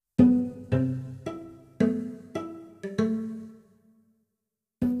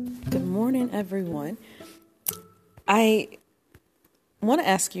morning, everyone. I want to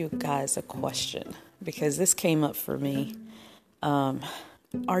ask you guys a question because this came up for me.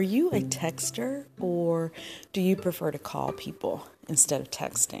 Are you a texter or do you prefer to call people instead of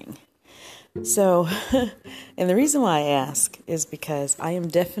texting? So, and the reason why I ask is because I am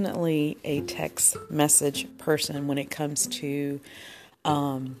definitely a text message person when it comes to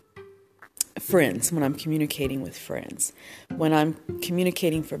friends, when I'm communicating with friends. When I'm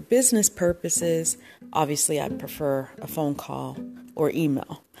communicating for business purposes, obviously I prefer a phone call or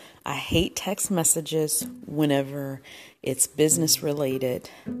email. I hate text messages whenever it's business related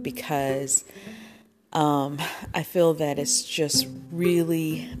because I feel that it's just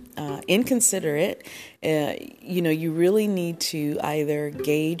really inconsiderate. You really need to either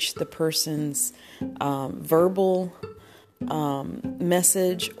gauge the person's verbal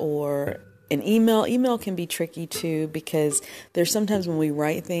message or an email. Email can be tricky too because there's sometimes when we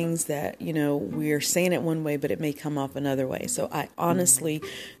write things that, we're saying it one way, but it may come off another way. So I honestly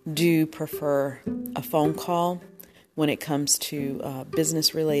do prefer a phone call when it comes to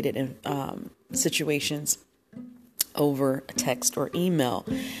business related situations over a text or email.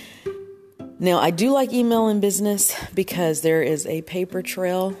 Now, I do like email in business because there is a paper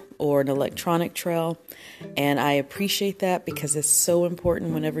trail or an electronic trail, and I appreciate that because it's so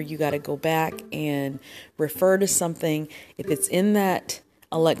important whenever you got to go back and refer to something. If it's in that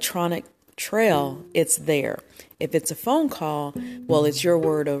electronic trail, it's there. If it's a phone call, well, it's your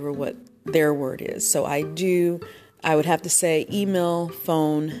word over what their word is. So I would have to say email,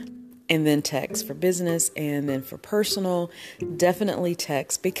 phone, and then text for business, and then for personal, definitely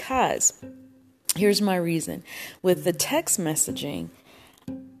text because here's my reason. With the text messaging,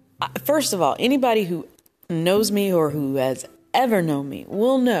 first of all, anybody who knows me or who has ever known me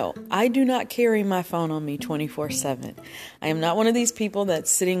will know I do not carry my phone on me 24/7. I am not one of these people that's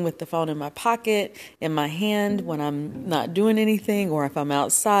sitting with the phone in my pocket, in my hand when I'm not doing anything or if I'm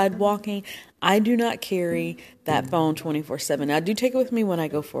outside walking. I do not carry that phone 24/7. I do take it with me when I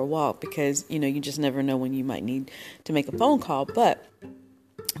go for a walk because, you just never know when you might need to make a phone call. But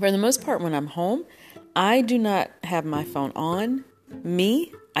for the most part, when I'm home, I do not have my phone on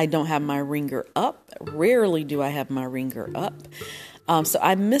me. I don't have my ringer up. Rarely do I have my ringer up. So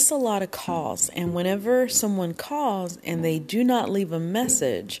I miss a lot of calls. And whenever someone calls and they do not leave a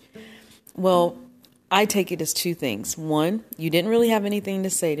message, well, I take it as two things. One, you didn't really have anything to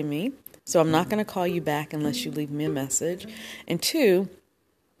say to me, so I'm not going to call you back unless you leave me a message. And two,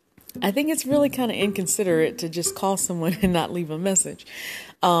 I think it's really kind of inconsiderate to just call someone and not leave a message.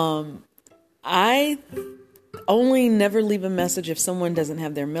 I only never leave a message if someone doesn't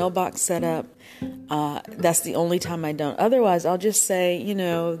have their mailbox set up. That's the only time I don't. Otherwise, I'll just say,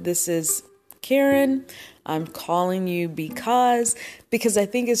 this is Karen. I'm calling you because I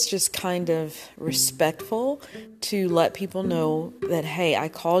think it's just kind of respectful to let people know that, hey, I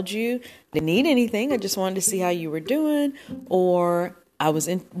called you. I didn't need anything. I just wanted to see how you were doing, or I was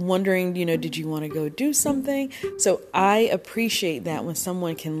wondering, did you want to go do something? So I appreciate that when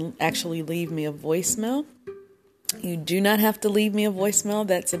someone can actually leave me a voicemail. You do not have to leave me a voicemail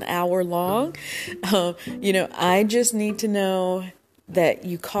that's an hour long. I just need to know that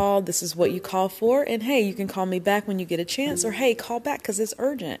you called. This is what you call for. And hey, you can call me back when you get a chance, or hey, call back because it's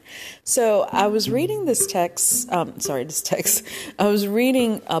urgent. So I was reading this text. I was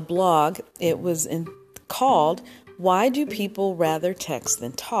reading a blog. It was called "Why Do People Rather Text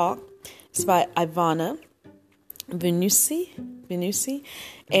Than Talk?" It's by Ivana Venusi.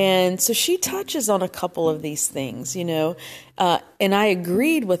 And so she touches on a couple of these things, and I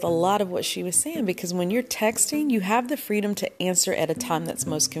agreed with a lot of what she was saying, because when you're texting, you have the freedom to answer at a time that's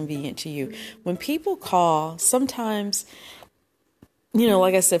most convenient to you. When people call, sometimes,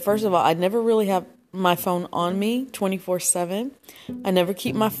 like I said, first of all, I never really have my phone on me 24/7. I never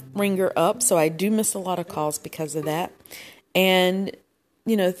keep my ringer up, so I do miss a lot of calls because of that. And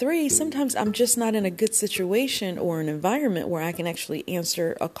three, sometimes I'm just not in a good situation or an environment where I can actually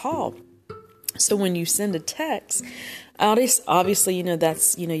answer a call. So when you send a text, obviously,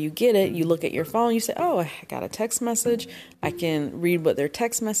 that's, you get it, you look at your phone, you say, oh, I got a text message. I can read what their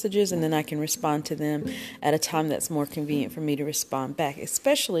text message is, and then I can respond to them at a time that's more convenient for me to respond back,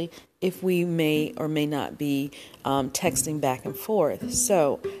 especially if we may or may not be texting back and forth.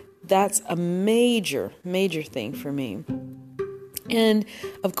 So that's a major, major thing for me. And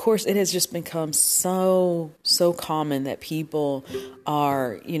of course, it has just become so common that people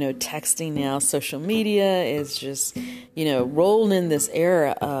are, texting now. Social media is just, rolled in this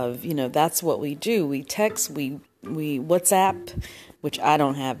era of, that's what we do. We text, we WhatsApp, which I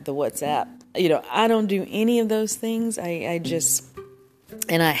don't have the WhatsApp. I don't do any of those things. I just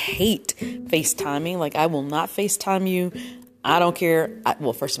And I hate FaceTiming. Like, I will not FaceTime you. I don't care.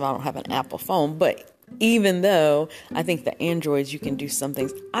 Well, first of all, I don't have an Apple phone, but even though I think the Androids, you can do some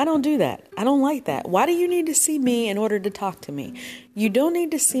things, I don't do that. I don't like that. Why do you need to see me in order to talk to me? You don't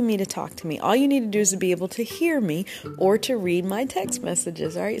need to see me to talk to me. All you need to do is to be able to hear me or to read my text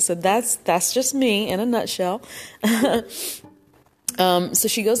messages. All right. So that's just me in a nutshell. So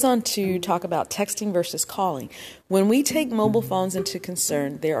she goes on to talk about texting versus calling. When we take mobile phones into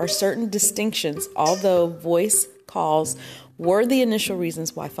concern, there are certain distinctions. Although voice calls were the initial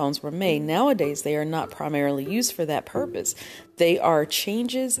reasons why phones were made, nowadays they are not primarily used for that purpose. They are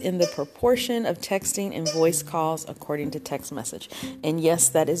changes in the proportion of texting and voice calls according to text message. And yes,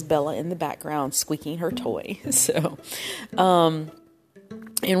 that is Bella in the background squeaking her toy. So, and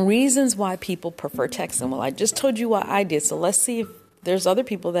reasons why people prefer texting. Well, I just told you what I did. So let's see if there's other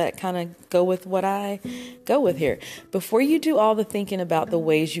people that kind of go with what I go with here. Before you do all the thinking about the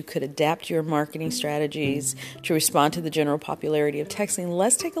ways you could adapt your marketing strategies to respond to the general popularity of texting,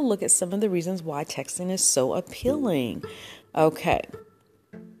 let's take a look at some of the reasons why texting is so appealing. Okay.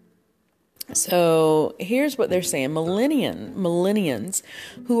 So here's what they're saying. Millennials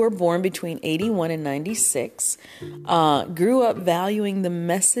who were born between 81 and 96 grew up valuing the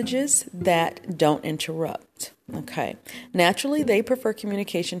messages that don't interrupt. Okay. Naturally, they prefer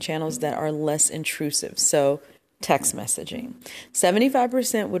communication channels that are less intrusive. So text messaging.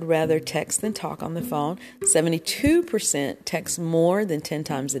 75% would rather text than talk on the phone. 72% text more than 10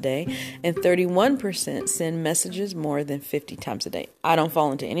 times a day. And 31% send messages more than 50 times a day. I don't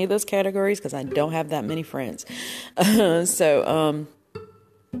fall into any of those categories because I don't have that many friends. So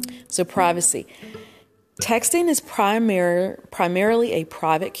privacy. Texting is primarily a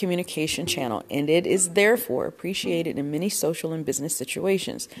private communication channel, and it is therefore appreciated in many social and business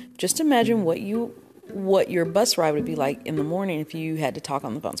situations. Just imagine what your bus ride would be like in the morning if you had to talk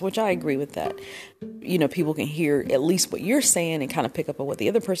on the phones, which I agree with that. You know, people can hear at least what you're saying and kind of pick up on what the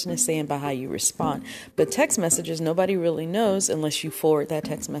other person is saying by how you respond. But text messages, nobody really knows unless you forward that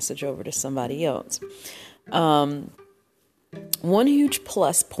text message over to somebody else. One huge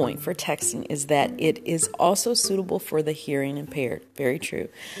plus point for texting is that it is also suitable for the hearing impaired. Very true.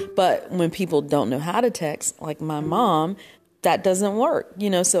 But when people don't know how to text, like my mom, that doesn't work. You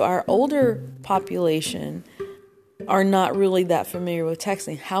know, so our older population are not really that familiar with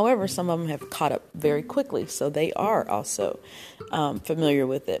texting. However, some of them have caught up very quickly, so they are also familiar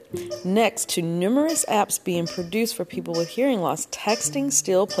with it. Next, to numerous apps being produced for people with hearing loss, texting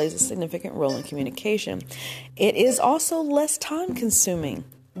still plays a significant role in communication. It is also less time consuming.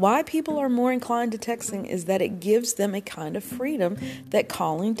 Why people are more inclined to texting is that it gives them a kind of freedom that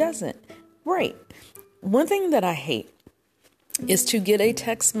calling doesn't. Right. One thing that I hate is to get a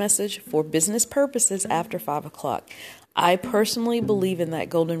text message for business purposes after 5 o'clock. I personally believe in that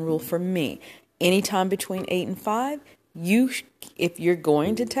golden rule for me. Anytime between 8 and 5, if you're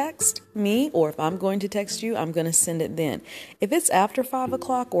going to text me or if I'm going to text you, I'm going to send it then. If it's after 5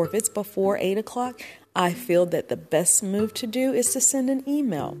 o'clock or if it's before 8 o'clock, I feel that the best move to do is to send an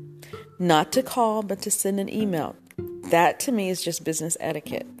email. Not to call, but to send an email. That to me is just business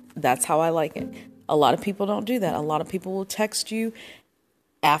etiquette. That's how I like it. A lot of people don't do that. A lot of people will text you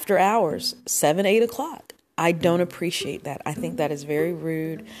after hours, 7, 8 o'clock. I don't appreciate that. I think that is very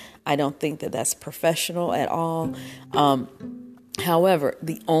rude. I don't think that that's professional at all. However,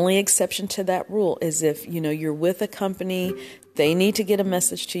 the only exception to that rule is if, you're with a company, they need to get a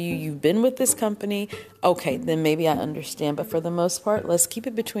message to you. You've been with this company. Okay, then maybe I understand. But for the most part, let's keep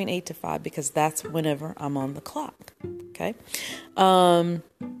it between 8 to 5 because that's whenever I'm on the clock. Okay.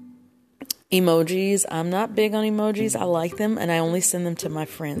 Emojis. I'm not big on emojis. I like them and I only send them to my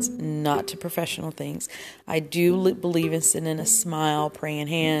friends, not to professional things. I do believe in sending a smile, praying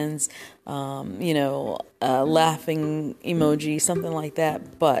hands, laughing emoji, something like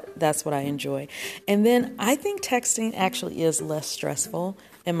that. But that's what I enjoy. And then I think texting actually is less stressful.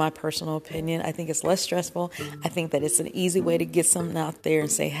 In my personal opinion, I think it's less stressful. I think that it's an easy way to get something out there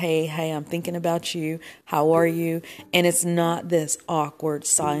and say, hey, I'm thinking about you. How are you? And it's not this awkward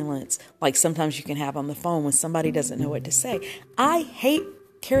silence like sometimes you can have on the phone when somebody doesn't know what to say. I hate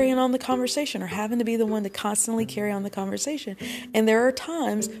carrying on the conversation or having to be the one to constantly carry on the conversation. And there are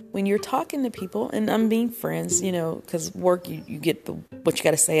times when you're talking to people, and I'm being friends, because work, you get what you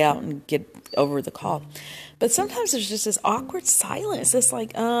got to say out and get over the call. But sometimes there's just this awkward silence. It's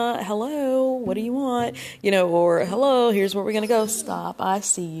like, hello, what do you want? Or hello, here's where we're going to go. Stop. I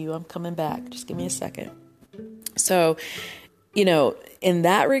see you. I'm coming back. Just give me a second. So in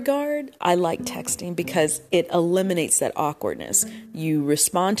that regard, I like texting because it eliminates that awkwardness. You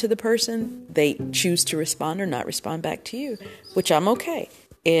respond to the person, they choose to respond or not respond back to you, which I'm okay.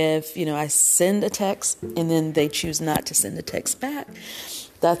 If, I send a text and then they choose not to send a text back,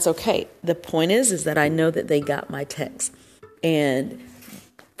 that's okay. The point is that I know that they got my text. And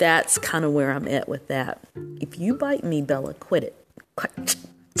that's kind of where I'm at with that. If you bite me, Bella, quit it.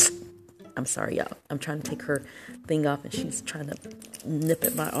 I'm sorry, y'all. I'm trying to take her thing off and she's trying to nip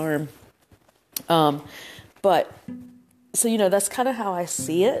at my arm. But so, that's kind of how I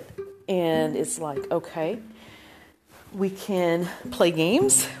see it. And it's like, okay, we can play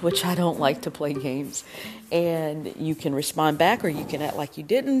games, which I don't like to play games. And you can respond back or you can act like you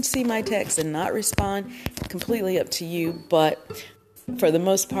didn't see my text and not respond. Completely up to you. But for the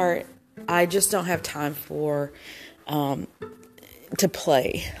most part, I just don't have time for to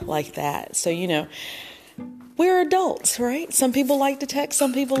play like that. So, we're adults, right? Some people like to text,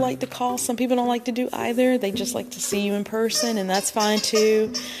 some people like to call, some people don't like to do either. They just like to see you in person, and that's fine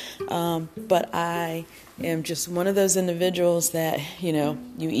too. But I am just one of those individuals that, you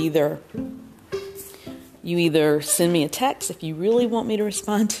either send me a text if you really want me to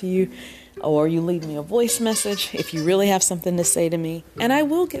respond to you, or you leave me a voice message if you really have something to say to me, and I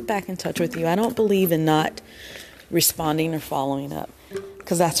will get back in touch with you. I don't believe in not responding or following up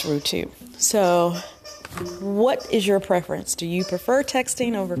because that's rude too. So what is your preference? Do you prefer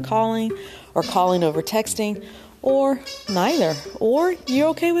texting over calling or calling over texting, or neither, or you're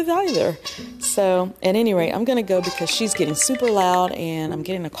okay with either? So at any rate, I'm going to go because she's getting super loud and I'm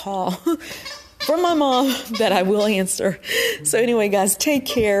getting a call from my mom that I will answer. So anyway, guys, take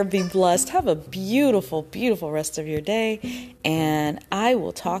care, be blessed, have a beautiful, beautiful rest of your day, and I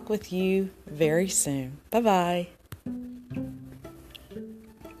will talk with you very soon. Bye-bye.